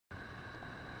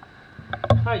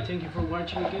Hi, thank you for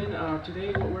watching again.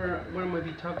 Today, what I'm going to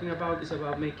be talking about is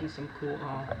about making some cool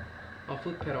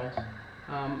foot pedals.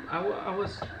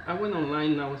 I went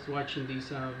online and I was watching this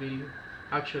video.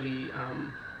 Actually,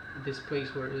 this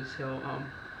place where they sell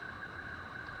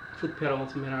foot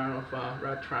pedals made out of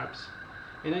rat traps,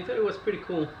 and I thought it was pretty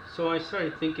cool. So I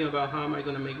started thinking about how am I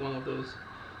going to make one of those.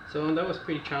 So that was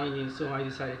pretty challenging. So I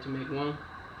decided to make one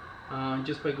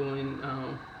just by going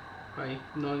by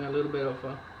knowing a little bit of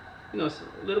a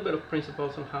little bit of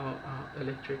principles of how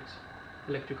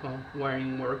electrical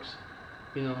wiring works,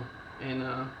 you know, and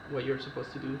what you're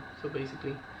supposed to do. So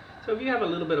basically, so if you have a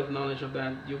little bit of knowledge of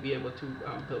that, you'll be able to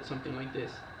build something like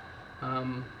this.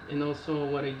 And also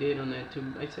what I did on it too,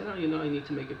 I said, oh, I need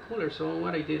to make it cooler. So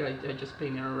what I did, I just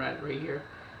painted a rat right here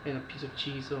and a piece of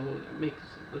cheese, so it makes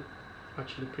it look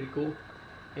actually pretty cool.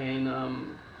 And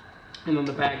on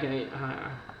the back,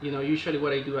 usually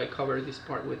what I do, I cover this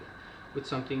part with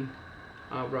something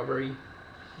rubbery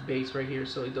base right here,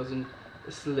 so it doesn't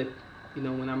slip,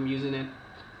 when I'm using it.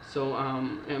 So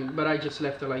but I just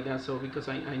left it like that, so because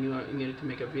I knew I needed to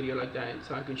make a video like that,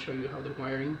 so I can show you how the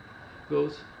wiring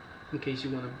goes in case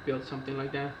you want to build something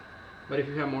like that. But if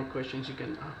you have more questions, you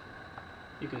can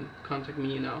contact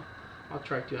me, and I'll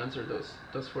try to answer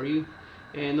those for you.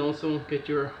 And also get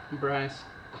your brass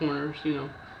corners, you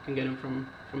can get them from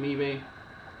eBay,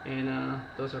 and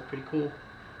those are pretty cool.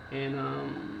 And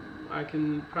I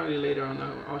can probably later on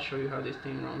I'll show you how this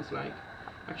thing runs. Like,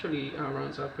 actually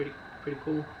runs out pretty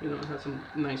cool. It has some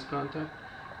nice contact.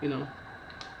 You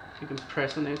can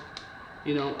press on it.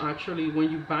 Actually, when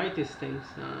you buy these things,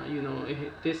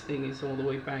 this thing is all the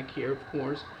way back here, of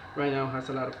course. Right now it has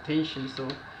a lot of tension, so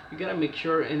you gotta make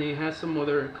sure. And it has some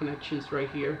other connections right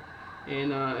here,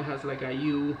 and it has like a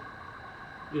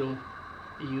little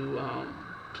U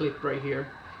clip right here.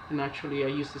 And actually I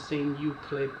used the same U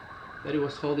clip that it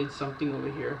was holding something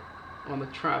over here on the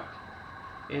trap,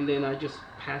 and then I just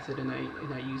pass it, and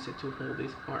I use it to hold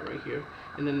this part right here.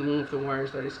 And then one of the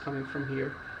wires that is coming from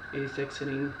here is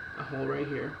exiting a hole right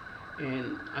here,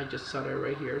 and I just solder it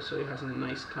right here so it has a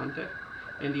nice contact.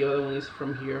 And the other one is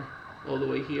from here all the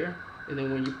way here, and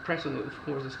then when you press on it, of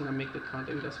course it's gonna make the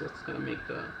contact. That's what's gonna make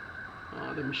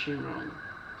the machine run.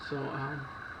 So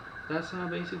that's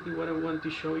basically what I wanted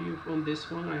to show you on this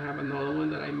one. I have another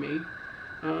one that I made.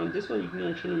 This one you can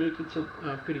actually make it so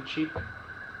pretty cheap.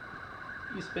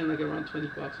 You spend like around 20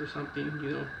 bucks or something,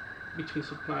 between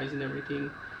supplies and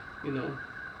everything,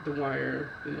 the wire,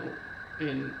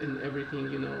 and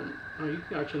everything, you can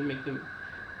actually make them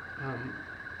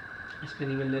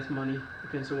spend even less money.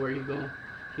 Depends on where you go.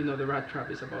 The rat trap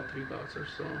is about 3 bucks or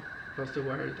so, plus the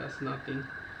wire, that's nothing.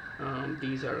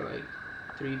 These are like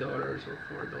 $3 or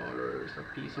 $4 a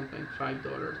piece, sometimes $5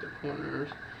 the corners.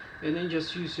 And then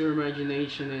just use your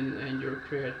imagination and your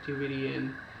creativity,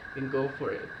 and go for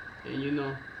it.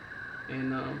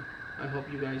 And I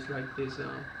hope you guys like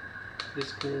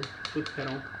this cool foot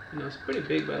pedal. It's pretty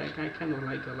big, but I kind of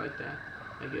like it like that,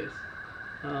 I guess.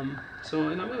 So,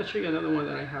 and I'm going to show you another one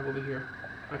that I have over here.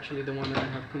 Actually, the one that I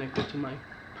have connected to my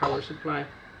power supply.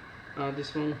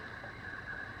 This one,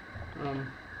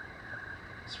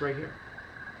 it's right here.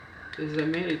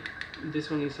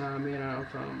 This one is made out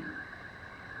of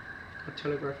a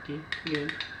telegraph key again.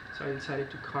 So I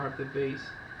decided to carve the base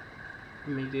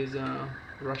and make this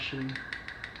Russian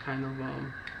kind of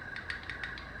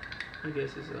I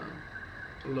guess it's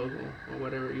a logo or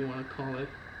whatever you want to call it.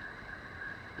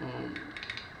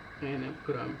 And I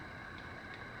put a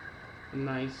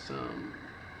nice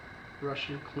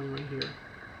Russian coin right here.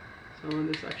 So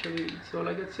this actually, so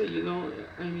like I said,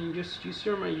 just use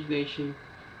your imagination,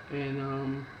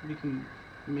 and you can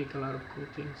make a lot of cool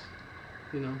things.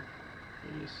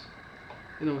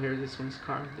 Here this one's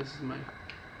carved. This is my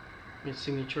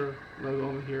signature logo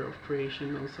over here of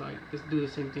creation. Also, I just do the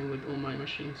same thing with all my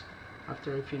machines.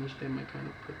 After I finish them, I kind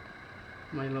of put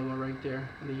my logo right there,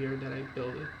 the year that I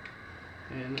built it.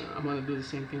 And I'm gonna do the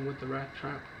same thing with the rat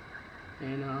trap.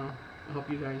 And I hope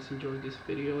you guys enjoyed this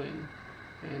video, and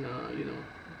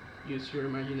use your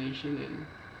imagination,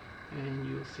 and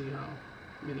you'll see how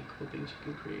many cool things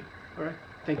you can create. All right,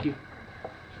 thank you.